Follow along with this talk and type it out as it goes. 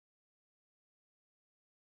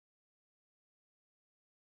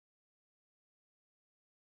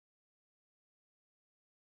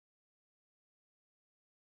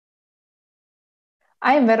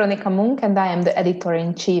I am Veronika Munk and I am the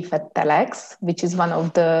editor-in-chief at Telex, which is one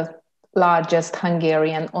of the largest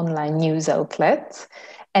Hungarian online news outlets.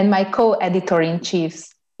 And my co-editor-in-chief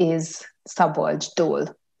is Szabolcs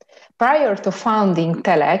Dól. Prior to founding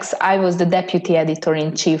Telex, I was the deputy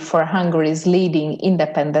editor-in-chief for Hungary's leading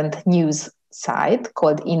independent news site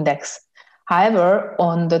called Index. However,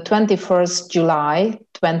 on the 21st July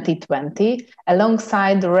 2020,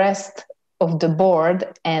 alongside the rest of the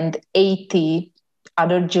board and 80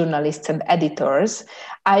 other journalists and editors,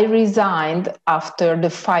 I resigned after the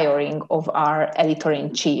firing of our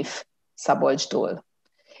editor-in-chief, Szabolcs Dól.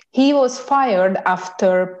 He was fired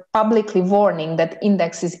after publicly warning that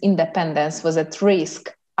Index's independence was at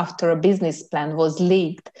risk after a business plan was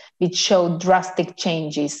leaked, which showed drastic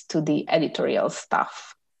changes to the editorial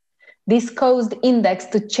staff. This caused Index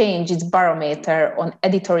to change its barometer on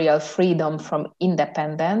editorial freedom from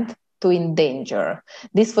independent to in danger.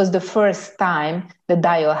 This was the first time the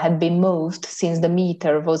dial had been moved since the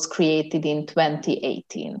meter was created in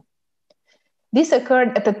 2018. This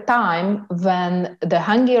occurred at a time when the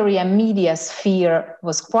Hungarian media sphere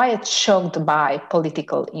was quite shocked by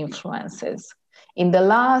political influences. In the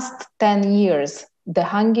last 10 years, the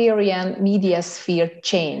Hungarian media sphere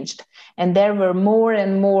changed, and there were more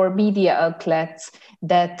and more media outlets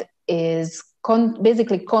that is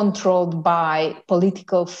basically controlled by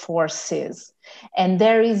political forces. And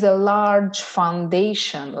there is a large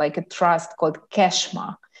foundation, like a trust called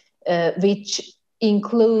KESMA, which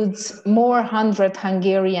includes more 100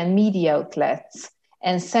 Hungarian media outlets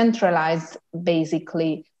and centralized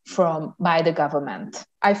basically by the government.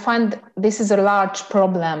 I find this is a large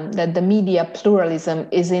problem, that the media pluralism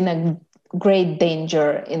is in a great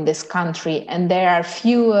danger in this country, and there are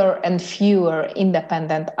fewer and fewer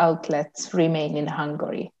independent outlets remain in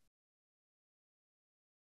Hungary.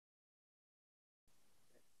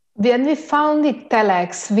 When we founded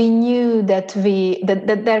Telex, we knew that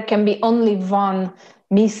there can be only one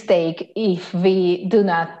mistake if we do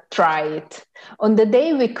not try it. On the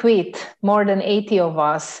day we quit, more than 80 of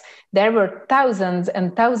us, there were thousands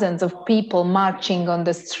and thousands of people marching on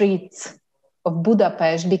the streets of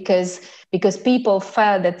Budapest because people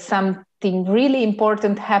felt that something really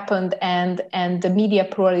important happened and the media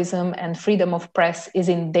pluralism and freedom of press is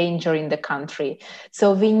in danger in the country.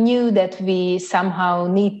 So we knew that we somehow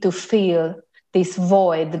need to fill this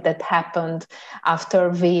void that happened after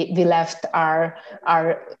we left our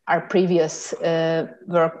previous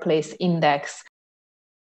workplace Index.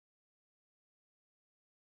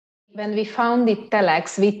 When we founded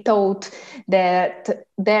Telex, we thought that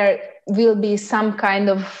there will be some kind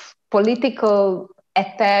of political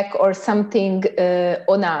attack or something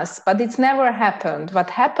on us, but it's never happened. What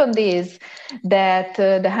happened is that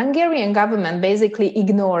the Hungarian government basically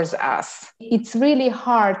ignores us. It's really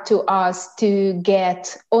hard to us to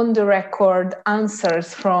get on the record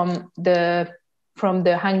answers from the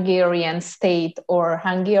Hungarian state or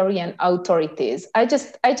Hungarian authorities. I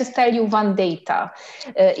just tell you one data.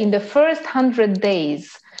 In the first 100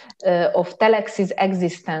 days of Telex's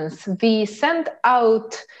existence, we sent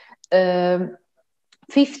out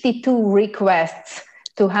 52 requests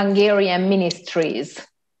to Hungarian ministries,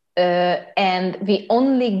 and we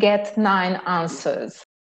only get 9 answers.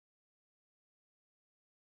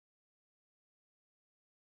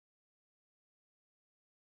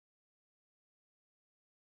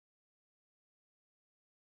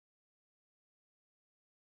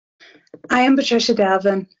 I am Patricia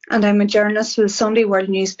Devlin, and I'm a journalist for the Sunday World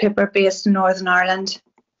newspaper based in Northern Ireland.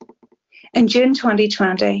 In June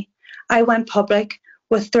 2020, I went public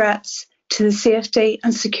with threats to the safety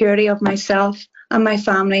and security of myself and my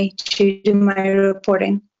family due to my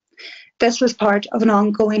reporting. This was part of an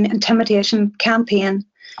ongoing intimidation campaign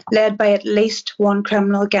led by at least one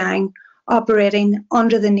criminal gang operating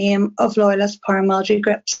under the name of loyalist paramilitary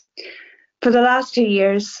groups. For the last 2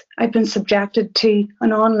 years, I've been subjected to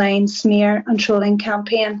an online smear and trolling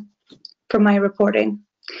campaign for my reporting.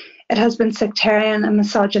 It has been sectarian and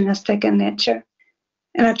misogynistic in nature.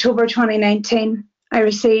 In October 2019, I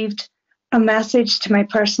received a message to my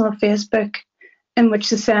personal Facebook in which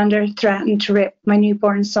the sender threatened to rape my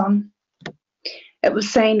newborn son. It was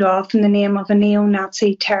signed off in the name of a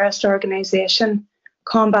neo-Nazi terrorist organisation,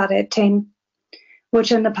 Combat 18,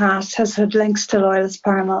 which in the past has had links to loyalist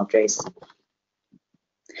paramilitaries.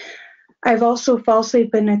 I've also falsely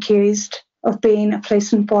been accused of being a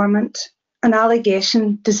police informant, an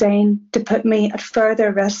allegation designed to put me at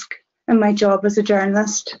further risk in my job as a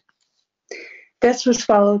journalist. This was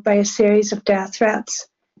followed by a series of death threats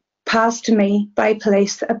passed to me by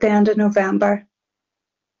police at the end of November.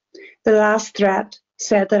 The last threat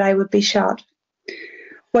said that I would be shot.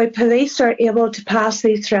 While police are able to pass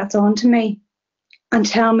these threats on to me and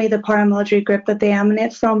tell me the paramilitary group that they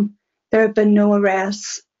emanate from, there have been no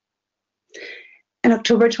arrests. In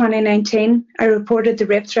October 2019, I reported the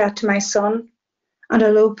rape threat to my son, and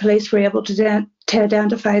although police were able to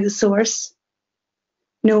identify the source,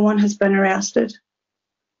 no one has been arrested.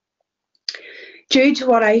 Due to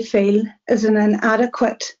what I feel is an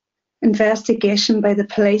inadequate investigation by the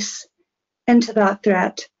police into that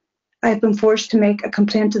threat, I have been forced to make a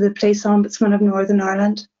complaint to the Police Ombudsman of Northern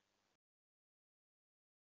Ireland.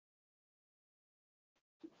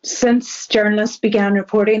 Since journalists began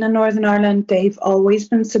reporting in Northern Ireland, they've always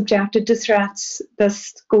been subjected to threats.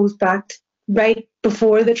 This goes back right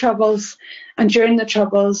before the Troubles, and during the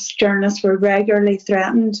Troubles, journalists were regularly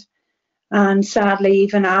threatened. And sadly,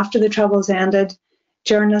 even after the Troubles ended,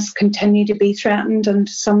 journalists continue to be threatened, and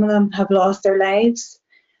some of them have lost their lives.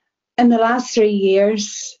 In the last 3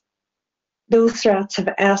 years, those threats have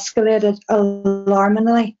escalated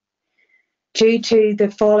alarmingly due to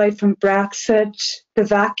the fallout from Brexit, the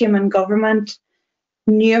vacuum in government.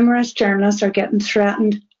 Numerous journalists are getting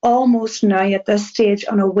threatened almost now at this stage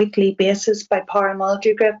on a weekly basis by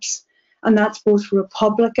paramilitary groups, and that's both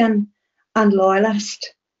Republican and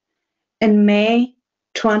Loyalist. In May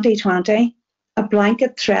 2020, a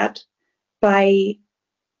blanket threat by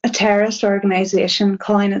a terrorist organisation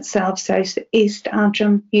calling itself South East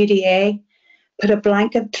Antrim UDA put a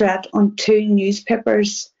blanket threat on 2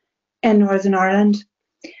 newspapers in Northern Ireland.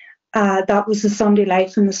 That was the Sunday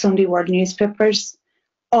Life and the Sunday World newspapers.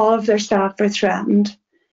 All of their staff were threatened.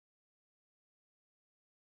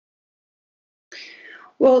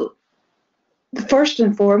 Well, first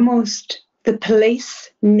and foremost, the police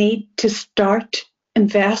need to start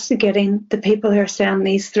investigating the people who are sending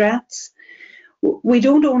these threats. We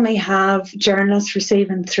don't only have journalists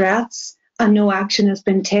receiving threats and no action has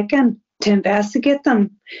been taken to investigate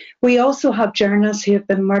them. We also have journalists who have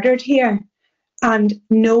been murdered here, and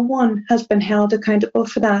no one has been held accountable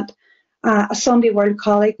for that. A Sunday World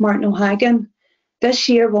colleague, Martin O'Hagan, this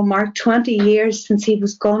year will mark 20 years since he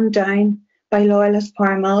was gunned down by Loyalist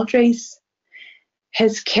paramilitaries.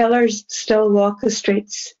 His killers still walk the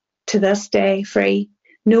streets to this day free.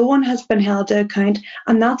 No one has been held to account,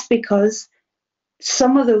 and that's because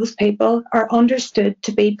some of those people are understood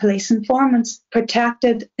to be police informants,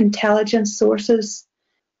 protected intelligence sources.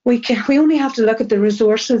 We only have to look at the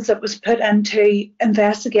resources that was put into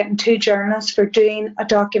investigating 2 journalists for doing a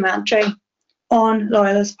documentary on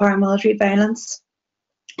Loyalist paramilitary violence.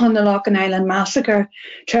 On the Loughlin Island massacre,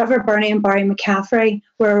 Trevor Burney and Barry McCaffrey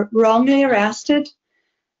were wrongly arrested.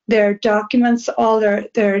 Their documents, all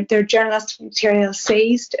their journalistic material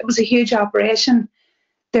seized. It was a huge operation.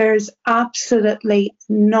 There's absolutely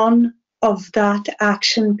none of that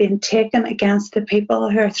action being taken against the people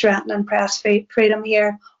who are threatening press freedom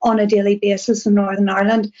here on a daily basis in Northern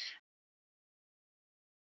Ireland.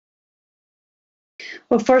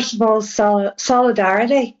 Well, first of all,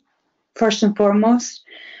 solidarity, first and foremost.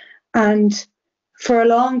 And for a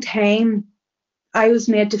long time, I was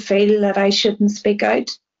made to feel that I shouldn't speak out,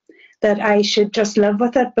 that I should just live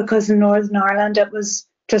with it, because in Northern Ireland it was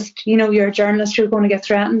just, you're a journalist, you're going to get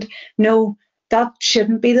threatened. No, that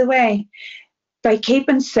shouldn't be the way. By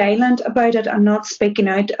keeping silent about it and not speaking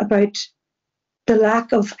out about the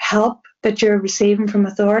lack of help that you're receiving from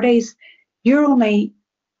authorities, you're only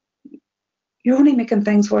making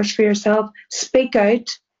things worse for yourself. Speak out,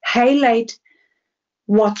 highlight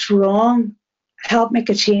what's wrong, help make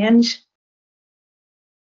a change.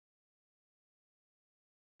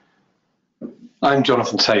 I'm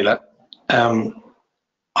Jonathan Taylor.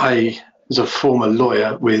 I was a former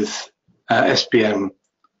lawyer with SBM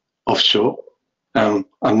Offshore. I'm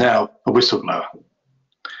now a whistleblower.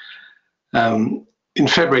 In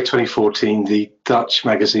February 2014, the Dutch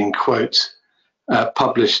magazine Quote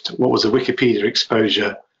published what was a Wikipedia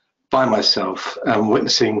exposure by myself,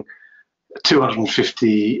 witnessing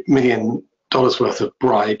 $250 million worth of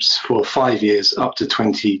bribes for 5 years up to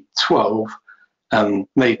 2012,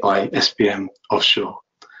 made by SBM Offshore.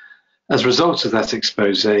 As a result of that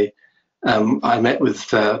expose, I met with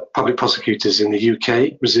public prosecutors in the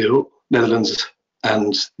UK, Brazil, Netherlands,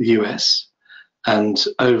 and the US, and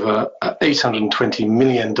over $820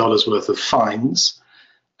 million worth of fines,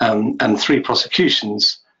 and 3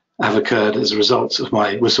 prosecutions have occurred as a result of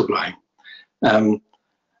my whistleblowing.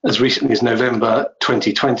 As recently as November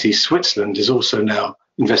 2020, Switzerland is also now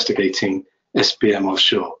investigating SBM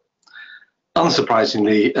Offshore.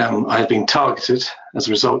 Unsurprisingly, I have been targeted as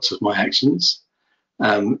a result of my actions.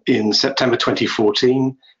 In September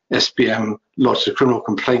 2014, SBM lodged a criminal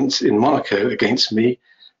complaint in Monaco against me,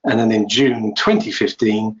 and then in June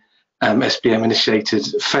 2015, SBM initiated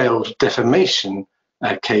failed defamation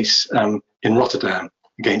case in Rotterdam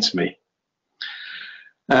against me.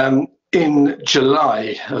 In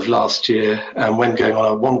July of last year, when going on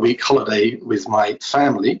a one-week holiday with my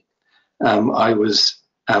family, I was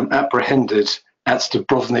apprehended at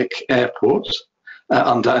Dubrovnik airport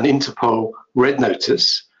under an Interpol red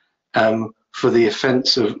notice for the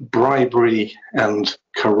offence of bribery and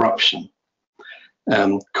corruption,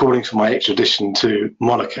 calling for my extradition to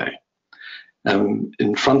Monaco.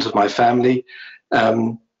 In front of my family,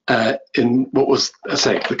 in what was, I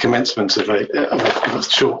say, the commencement of a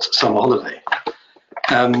short summer holiday.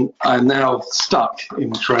 I'm now stuck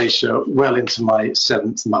in Croatia well into my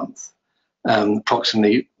 7th month,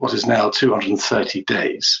 approximately what is now 230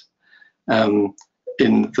 days, in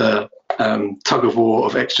the tug of war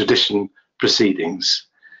of extradition proceedings.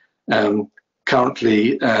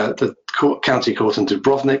 Currently, the county court in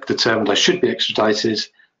Dubrovnik determined I should be extradited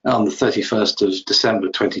on the 31st of December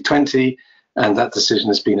 2020, and that decision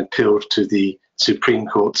has been appealed to the Supreme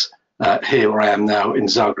Court here where I am now in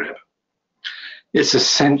Zagreb. It's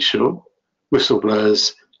essential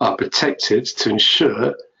whistleblowers are protected to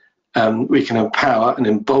ensure we can empower and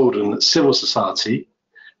embolden civil society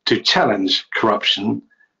to challenge corruption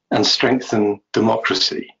and strengthen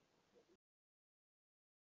democracy.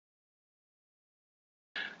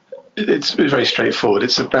 It's very straightforward.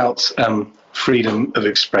 It's about freedom of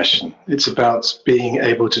expression. It's about being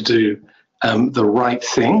able to do the right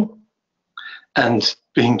thing and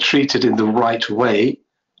being treated in the right way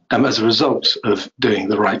as a result of doing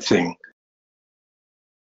the right thing.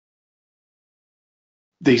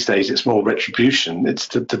 These days, it's more retribution. It's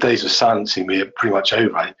the days of silencing me are pretty much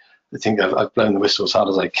over. I think I've blown the whistle as hard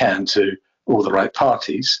as I can to all the right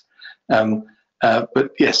parties.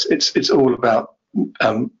 But yes, it's all about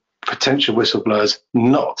potential whistleblowers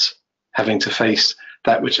not having to face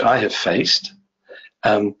that which I have faced,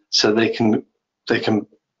 so they can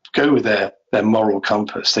go with their moral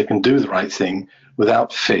compass. They can do the right thing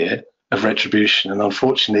without fear of retribution. And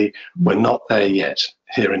unfortunately, we're not there yet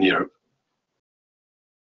here in Europe.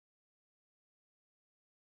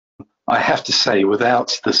 I have to say,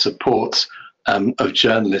 without the support of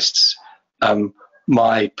journalists,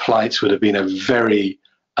 my plight would have been a very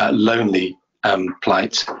lonely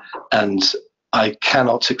plight, and I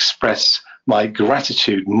cannot express my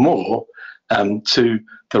gratitude more to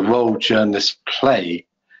the role journalists play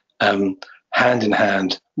hand in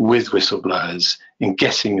hand with whistleblowers in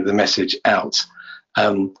getting the message out.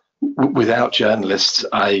 Without journalists,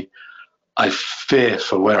 I fear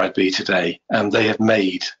for where I'd be today, and they have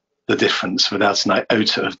made the difference without an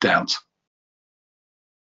iota of doubt.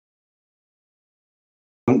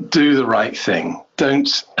 Do the right thing.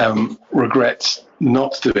 Don't regret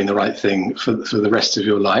not doing the right thing for the rest of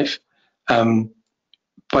your life.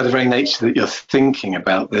 By the very nature that you're thinking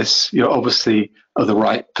about this, you're obviously of the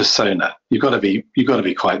right persona. You've got to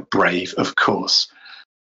be quite brave, of course.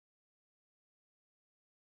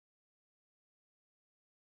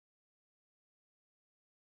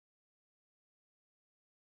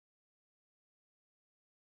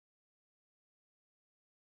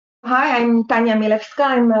 Hi, I'm Tanja Milevska.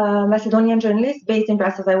 I'm a Macedonian journalist based in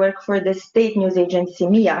Brussels. I work for the state news agency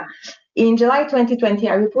MIA. In July 2020,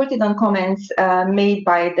 I reported on comments made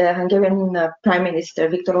by the Hungarian Prime Minister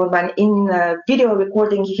Viktor Orban in a video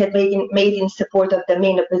recording he had made in support of the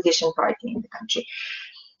main opposition party in the country.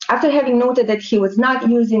 After having noted that he was not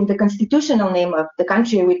using the constitutional name of the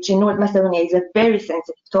country, which in North Macedonia is a very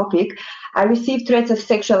sensitive topic, I received threats of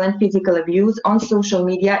sexual and physical abuse on social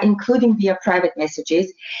media, including via private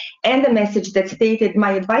messages, and a message that stated,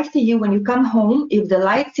 "My advice to you when you come home, if the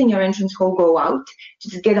lights in your entrance hall go out,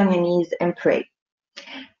 just get on your knees and pray."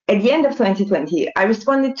 At the end of 2020, I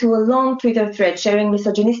responded to a long Twitter thread sharing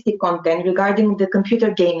misogynistic content regarding the computer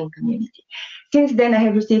gaming community. Since then, I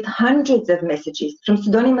have received hundreds of messages from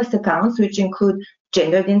pseudonymous accounts, which include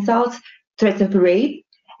gendered insults, threats of rape,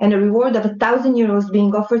 and a reward of €1,000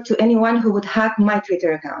 being offered to anyone who would hack my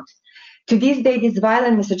Twitter account. To this day, these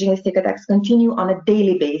violent misogynistic attacks continue on a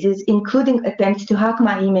daily basis, including attempts to hack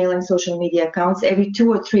my email and social media accounts every 2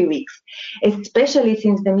 or 3 weeks, especially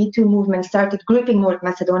since the Me Too movement started gripping North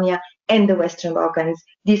Macedonia and the Western Balkans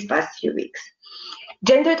these past few weeks.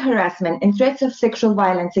 Gendered harassment and threats of sexual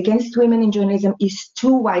violence against women in journalism is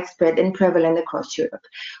too widespread and prevalent across Europe.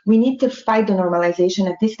 We need to fight the normalization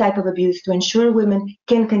of this type of abuse to ensure women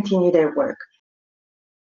can continue their work.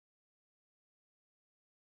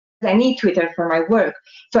 I need Twitter for my work,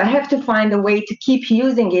 so I have to find a way to keep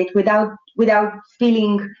using it without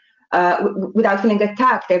feeling without feeling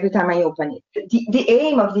attacked every time I open it. The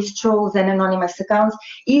aim of these trolls and anonymous accounts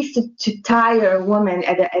is to tire women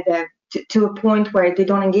to a point where they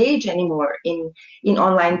don't engage anymore in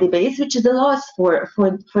online debates, which is a loss for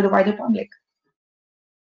the wider public.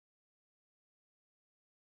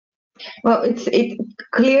 Well,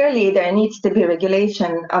 clearly there needs to be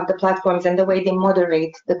regulation of the platforms and the way they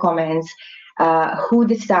moderate the comments. Who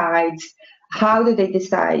decides? How do they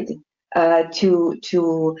decide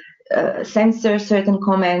to censor certain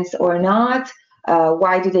comments or not?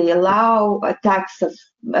 Why do they allow attacks of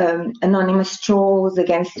anonymous trolls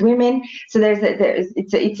against women? So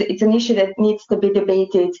it's an issue that needs to be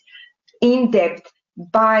debated in depth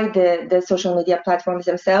by the social media platforms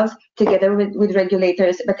themselves, together with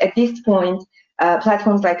regulators. But at this point,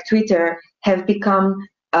 platforms like Twitter have become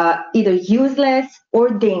either useless or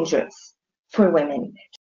dangerous for women.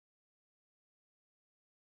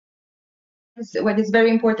 What is very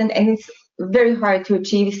important, and it's very hard to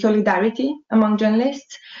achieve, is solidarity among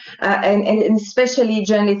journalists, and especially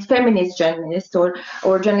journalists, feminist journalists,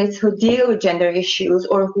 or journalists who deal with gender issues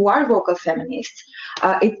or who are vocal feminists.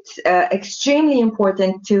 It's extremely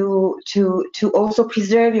important to also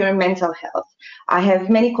preserve your mental health. I have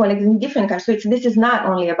many colleagues in different countries. So this is not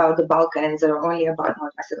only about the Balkans or only about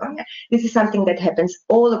North Macedonia. This is something that happens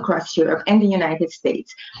all across Europe and the United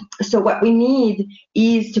States. So what we need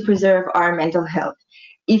is to preserve our mental health.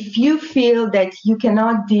 If you feel that you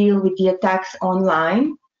cannot deal with the attacks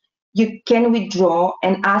online, you can withdraw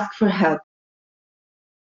and ask for help.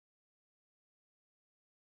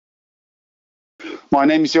 My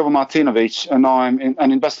name is Jovo Martinovic, and I'm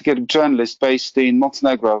an investigative journalist based in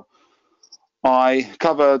Montenegro. I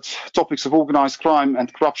covered topics of organized crime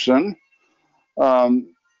and corruption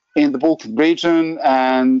in the Balkan region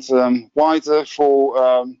and wider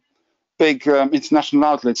for big international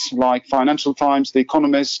outlets like Financial Times, The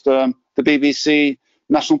Economist, the BBC,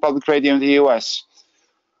 National Public Radio in the US.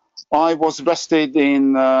 I was arrested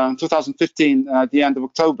in 2015 at the end of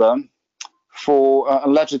October for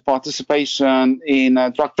alleged participation in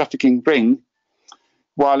a drug trafficking ring,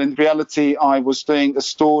 while in reality I was doing a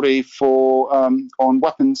story on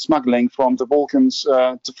weapon smuggling from the Balkans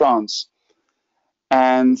to France.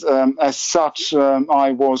 And as such,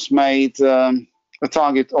 I was made a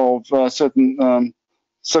target of certain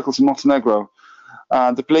circles in Montenegro.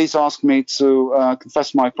 The police asked me to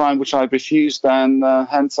confess my crime, which I refused, and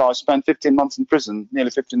hence I spent 15 months in prison,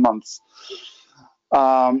 nearly 15 months.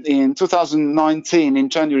 In 2019, in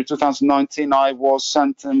January 2019, I was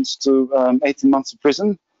sentenced to 18 months in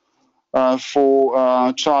prison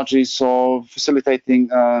for charges of facilitating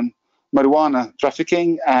marijuana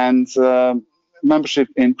trafficking and membership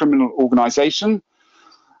in criminal organization.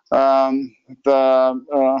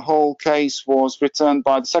 The whole case was returned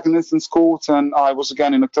by the second instance court, and I was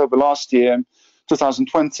again in October last year,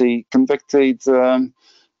 2020, convicted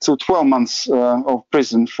to 12 months of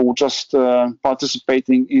prison for just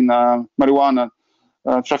participating in a marijuana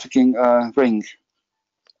trafficking ring.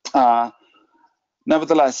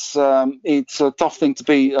 Nevertheless, it's a tough thing to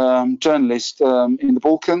be a journalist in the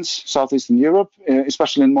Balkans, Southeastern Europe,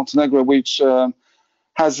 especially in Montenegro, which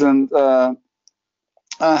hasn't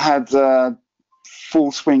had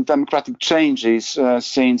full swing democratic changes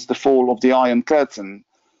since the fall of the Iron Curtain.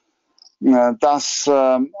 Thus,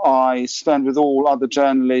 I stand with all other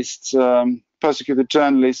journalists, persecuted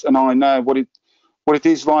journalists, and I know what it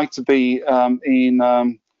is like to be in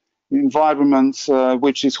an environment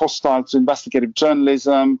which is hostile to investigative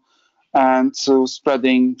journalism and to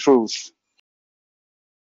spreading truth.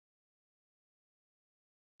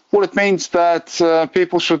 Well, it means that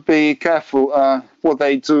people should be careful what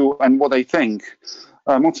they do and what they think.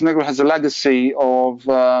 Montenegro has a legacy of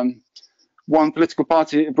one political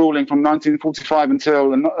party ruling from 1945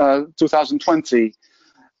 until 2020,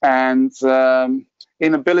 and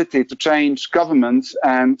inability to change governments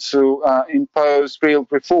and to impose real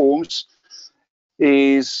reforms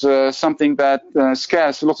is something that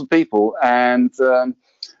scares a lot of people, and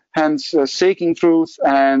hence seeking truth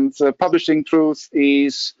and publishing truth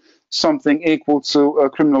is something equal to a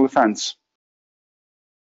criminal offense.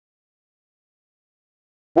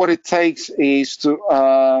 What it takes is to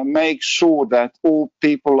make sure that all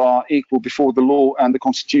people are equal before the law and the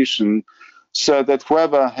constitution, so that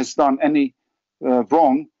whoever has done any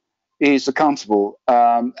wrong is accountable.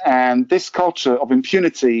 And this culture of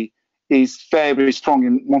impunity is very strong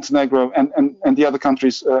in Montenegro and the other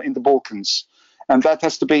countries in the Balkans. And that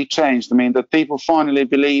has to be changed. I mean, that people finally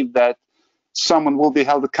believe that someone will be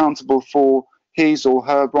held accountable for his or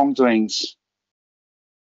her wrongdoings.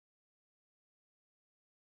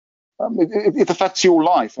 it affects your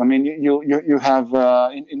life. I mean, you have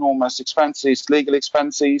enormous expenses, legal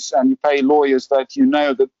expenses, and you pay lawyers that you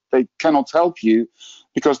know that they cannot help you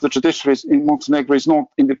because the judiciary in Montenegro is not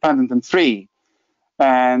independent and free.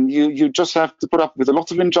 And you just have to put up with a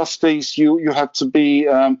lot of injustice. You have to be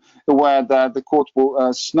aware that the court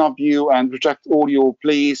will snub you and reject all your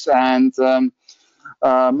pleas and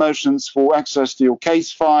motions for access to your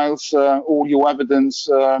case files, all your evidence.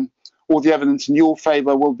 All the evidence in your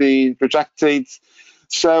favor will be rejected.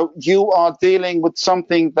 So you are dealing with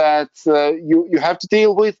something that you have to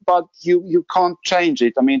deal with, but you can't change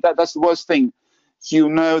it. I mean, that's the worst thing. You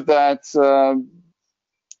know that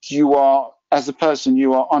you are, as a person,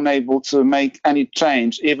 you are unable to make any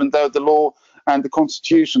change, even though the law and the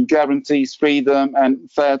constitution guarantees freedom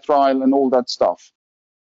and fair trial and all that stuff.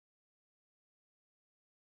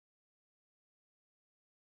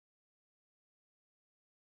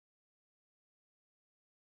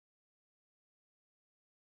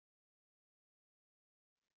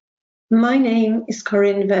 My name is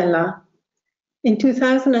Corinne Vella. In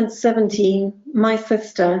 2017, my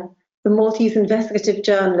sister, the Maltese investigative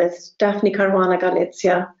journalist Daphne Caruana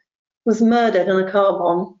Galizia, was murdered in a car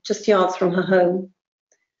bomb just yards from her home.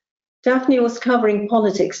 Daphne was covering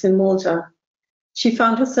politics in Malta. She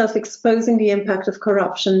found herself exposing the impact of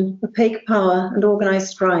corruption, opaque power, and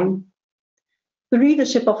organized crime. The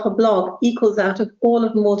readership of her blog equals that of all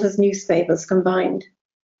of Malta's newspapers combined.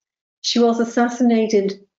 She was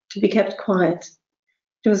assassinated to be kept quiet.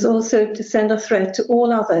 It was also to send a threat to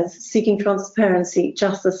all others seeking transparency,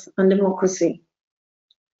 justice, and democracy.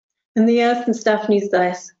 In the years since Daphne's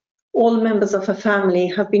death, all members of her family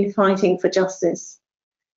have been fighting for justice.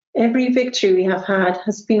 Every victory we have had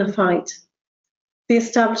has been a fight. The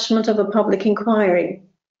establishment of a public inquiry,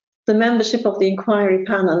 the membership of the inquiry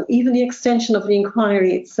panel, even the extension of the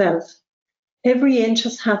inquiry itself, every inch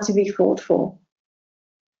has had to be fought for.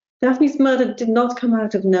 Daphne's murder did not come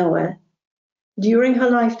out of nowhere. During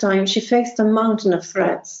her lifetime, she faced a mountain of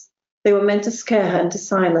threats. They were meant to scare her into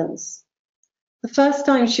silence. The first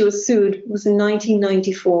time she was sued was in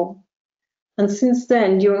 1994. And since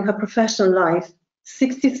then, during her professional life,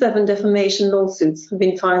 67 defamation lawsuits have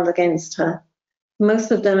been filed against her,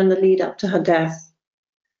 most of them in the lead up to her death.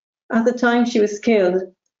 At the time she was killed,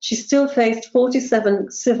 she still faced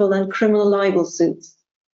 47 civil and criminal libel suits.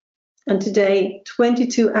 And today,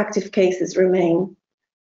 22 active cases remain,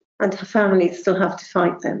 and her family still have to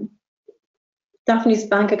fight them. Daphne's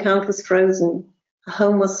bank account was frozen. Her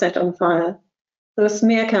home was set on fire. There were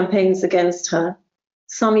smear campaigns against her,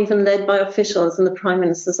 some even led by officials in the Prime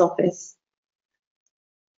Minister's office.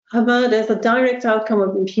 Her murder is a direct outcome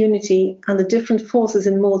of impunity and the different forces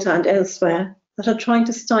in Malta and elsewhere that are trying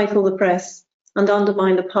to stifle the press and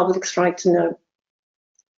undermine the public's right to know.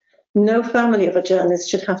 No family of a journalist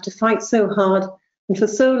should have to fight so hard and for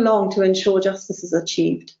so long to ensure justice is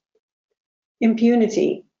achieved.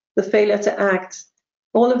 Impunity, the failure to act,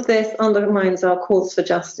 all of this undermines our calls for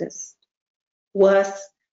justice. Worse,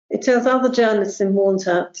 it tells other journalists in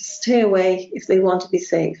Malta to stay away if they want to be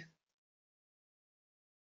safe.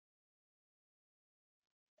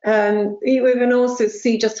 We can also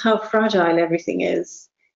see just how fragile everything is,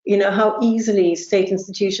 how easily state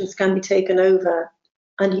institutions can be taken over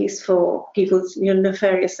and used for people's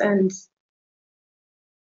nefarious ends.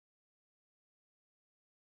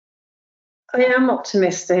 I am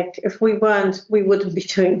optimistic. If we weren't, we wouldn't be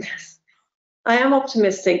doing this. I am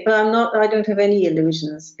optimistic, but I don't have any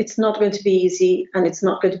illusions. It's not going to be easy, and it's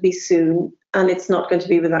not going to be soon, and it's not going to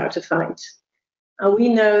be without a fight. We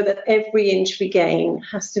know that every inch we gain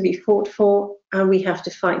has to be fought for, and we have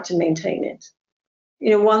to fight to maintain it.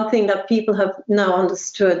 One thing that people have now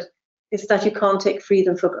understood is that you can't take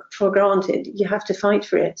freedom for granted. You have to fight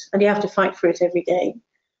for it, and you have to fight for it every day.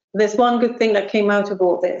 There's one good thing that came out of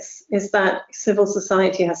all this, is that civil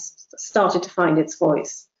society has started to find its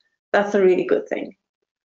voice. That's a really good thing.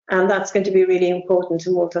 And that's going to be really important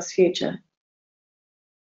to Malta's future.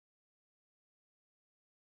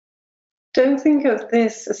 Don't think of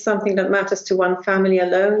this as something that matters to one family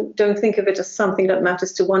alone. Don't think of it as something that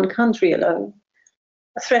matters to one country alone.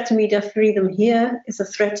 A threat to media freedom here is a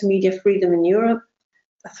threat to media freedom in Europe.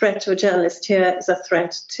 A threat to a journalist here is a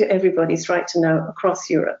threat to everybody's right to know across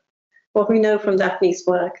Europe. What we know from Daphne's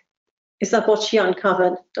work is that what she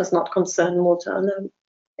uncovered does not concern Malta alone.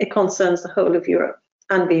 It concerns the whole of Europe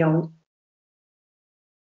and beyond.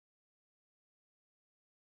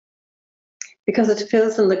 Because it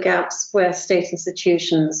fills in the gaps where state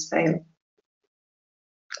institutions fail.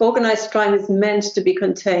 Organized crime is meant to be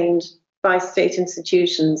contained by state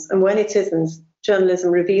institutions, and when it isn't,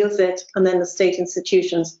 journalism reveals it, and then the state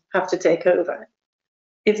institutions have to take over.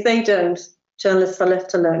 If they don't, journalists are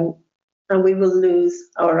left alone, and we will lose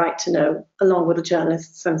our right to know, along with the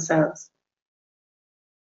journalists themselves.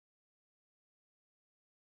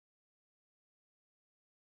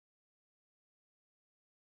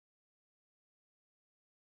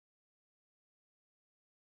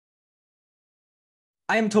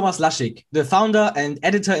 I am Thomas Laschyk, the founder and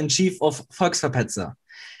editor-in-chief of Volksverpetzer,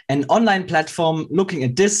 an online platform looking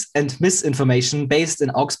at dis and misinformation based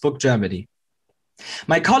in Augsburg, Germany.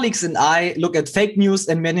 My colleagues and I look at fake news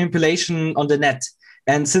and manipulation on the net.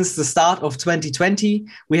 And since the start of 2020,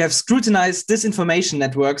 we have scrutinized disinformation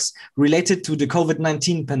networks related to the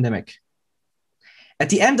COVID-19 pandemic. At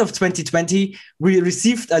the end of 2020, we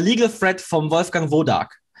received a legal threat from Wolfgang Wodak,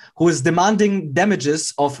 who is demanding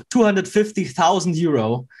damages of 250,000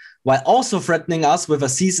 euro, while also threatening us with a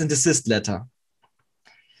cease and desist letter.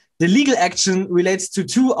 The legal action relates to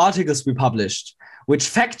 2 articles we published, which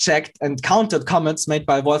fact-checked and countered comments made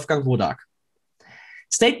by Wolfgang Wodak.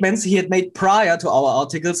 Statements he had made prior to our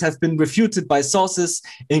articles have been refuted by sources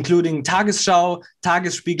including Tagesschau,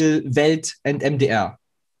 Tagesspiegel, Welt, and MDR.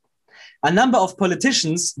 A number of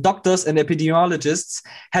politicians, doctors, and epidemiologists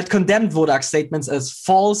had condemned Wodak's statements as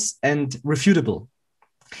false and refutable.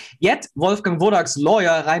 Yet, Wolfgang Wodak's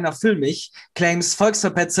lawyer, Rainer Füllmich, claims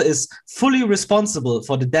Volksverpetzer is fully responsible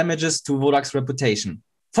for the damages to Wodak's reputation.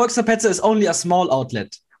 Volksverpetzer is only a small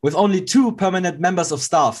outlet, with only 2 permanent members of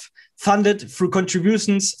staff, funded through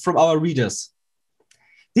contributions from our readers.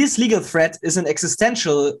 This legal threat is an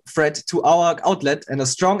existential threat to our outlet and a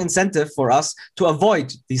strong incentive for us to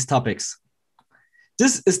avoid these topics.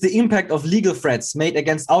 This is the impact of legal threats made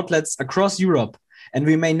against outlets across Europe, and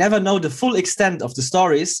we may never know the full extent of the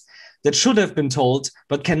stories that should have been told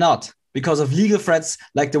but cannot because of legal threats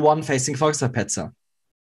like the one facing Volksverpetzer.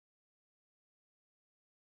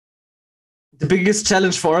 The biggest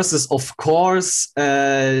challenge for us is, of course,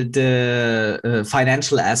 the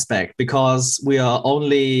financial aspect, because we are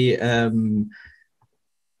only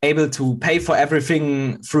able to pay for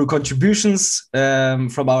everything through contributions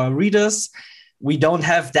from our readers. We don't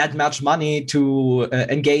have that much money to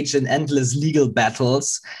engage in endless legal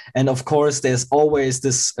battles. And of course, there's always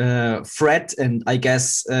this threat, and I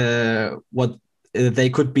guess what they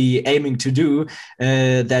could be aiming to do,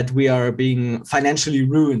 that we are being financially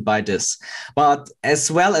ruined by this. But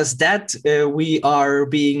as well as that, we are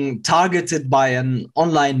being targeted by an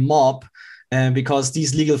online mob because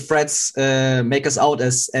these legal threats make us out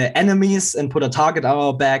as enemies and put a target on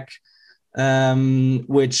our back,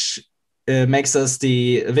 which makes us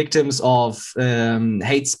the victims of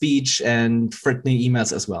hate speech and threatening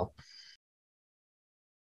emails as well.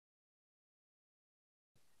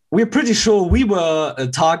 We're pretty sure we were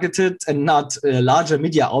targeted and not larger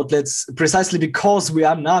media outlets, precisely because we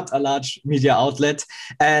are not a large media outlet,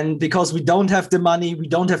 and because we don't have the money, we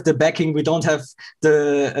don't have the backing, we don't have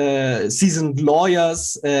the seasoned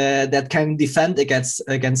lawyers that can defend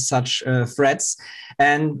against such threats.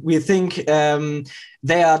 And we think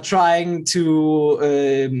they are trying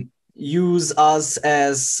to use us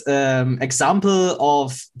as example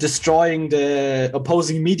of destroying the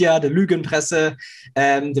opposing media, the Lügenpresse,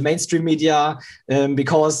 the mainstream media,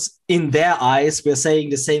 because in their eyes we're saying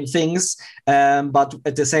the same things, but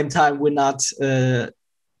at the same time we're not a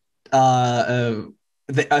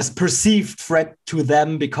perceived threat to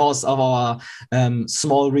them because of our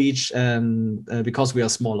small reach and because we are a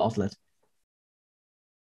small outlet.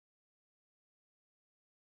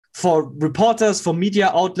 For reporters, for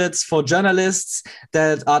media outlets, for journalists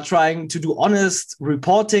that are trying to do honest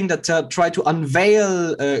reporting, that try to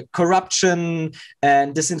unveil corruption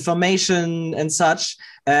and disinformation and such,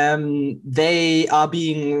 they are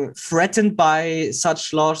being threatened by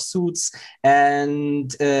such lawsuits.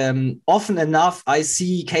 And often enough, I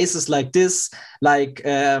see cases like this, like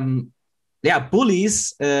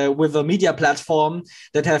bullies with a media platform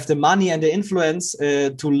that have the money and the influence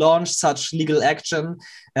to launch such legal action,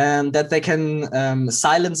 that they can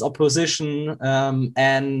silence opposition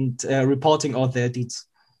and reporting of their deeds.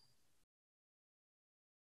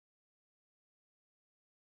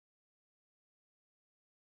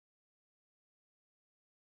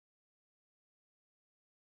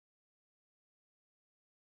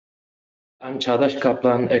 I'm Çağdaş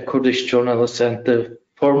Kaplan, a Kurdish journalist and the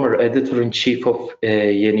former editor-in-chief of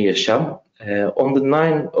Yeni Yaşam. On the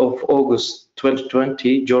 9th of August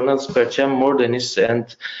 2020, journalist Perçem Mordenis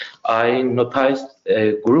and I noticed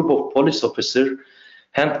a group of police officers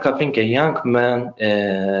handcuffing a young man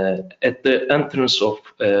at the entrance of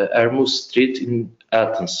Ermuz Street in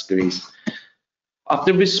Athens, Greece.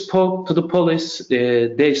 After we spoke to the police,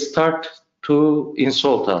 they started to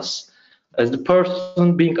insult us. as the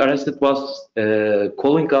person being arrested was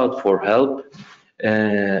calling out for help,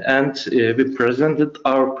 and we presented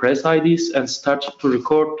our press IDs and started to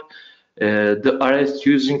record the arrest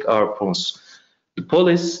using our phones. The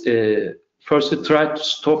police first tried to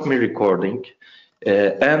stop me recording,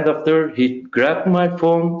 and after he grabbed my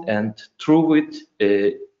phone and threw it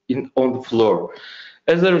on the floor.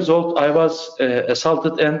 As a result, I was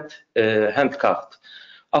assaulted and handcuffed.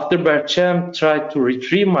 After Berçem tried to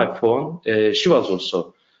retrieve my phone, she was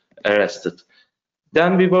also arrested.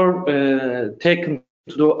 Then we were taken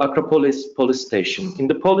to the Acropolis police station. In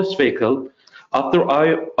the police vehicle, after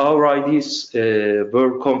our IDs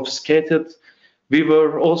were confiscated, we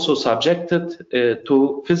were also subjected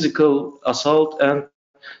to physical assault and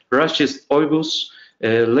racist obuse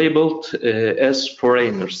labeled as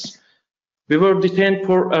foreigners. We were detained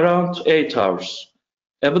for around 8 hours.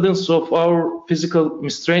 Evidence of our physical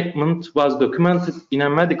mistreatment was documented in a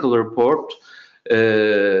medical report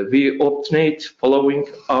we obtained following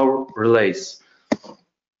our release.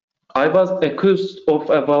 I was accused of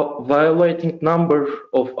violating a number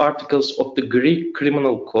of articles of the Greek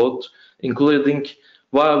Criminal Code, including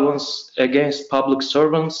violence against public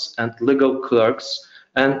servants and legal clerks,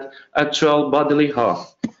 and actual bodily harm.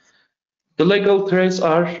 The legal trials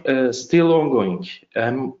are still ongoing.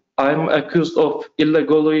 I'm accused of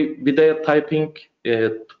illegally videotaping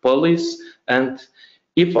to police, and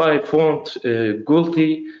if I found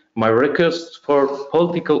guilty, my request for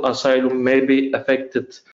political asylum may be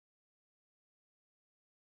affected.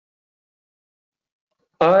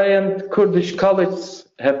 I and Kurdish colleagues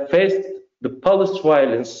have faced the police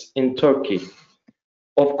violence in Turkey.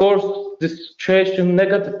 Of course, this situation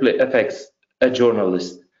negatively affects a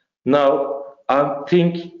journalist. Now, I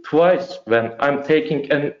think twice when I'm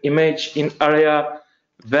taking an image in area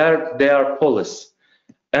where there are police,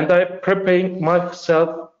 and I'm preparing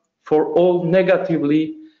myself for all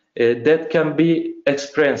negatively that can be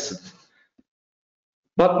experienced.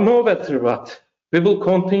 But no matter what, we will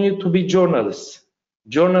continue to be journalists.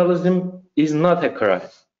 Journalism is not a crime.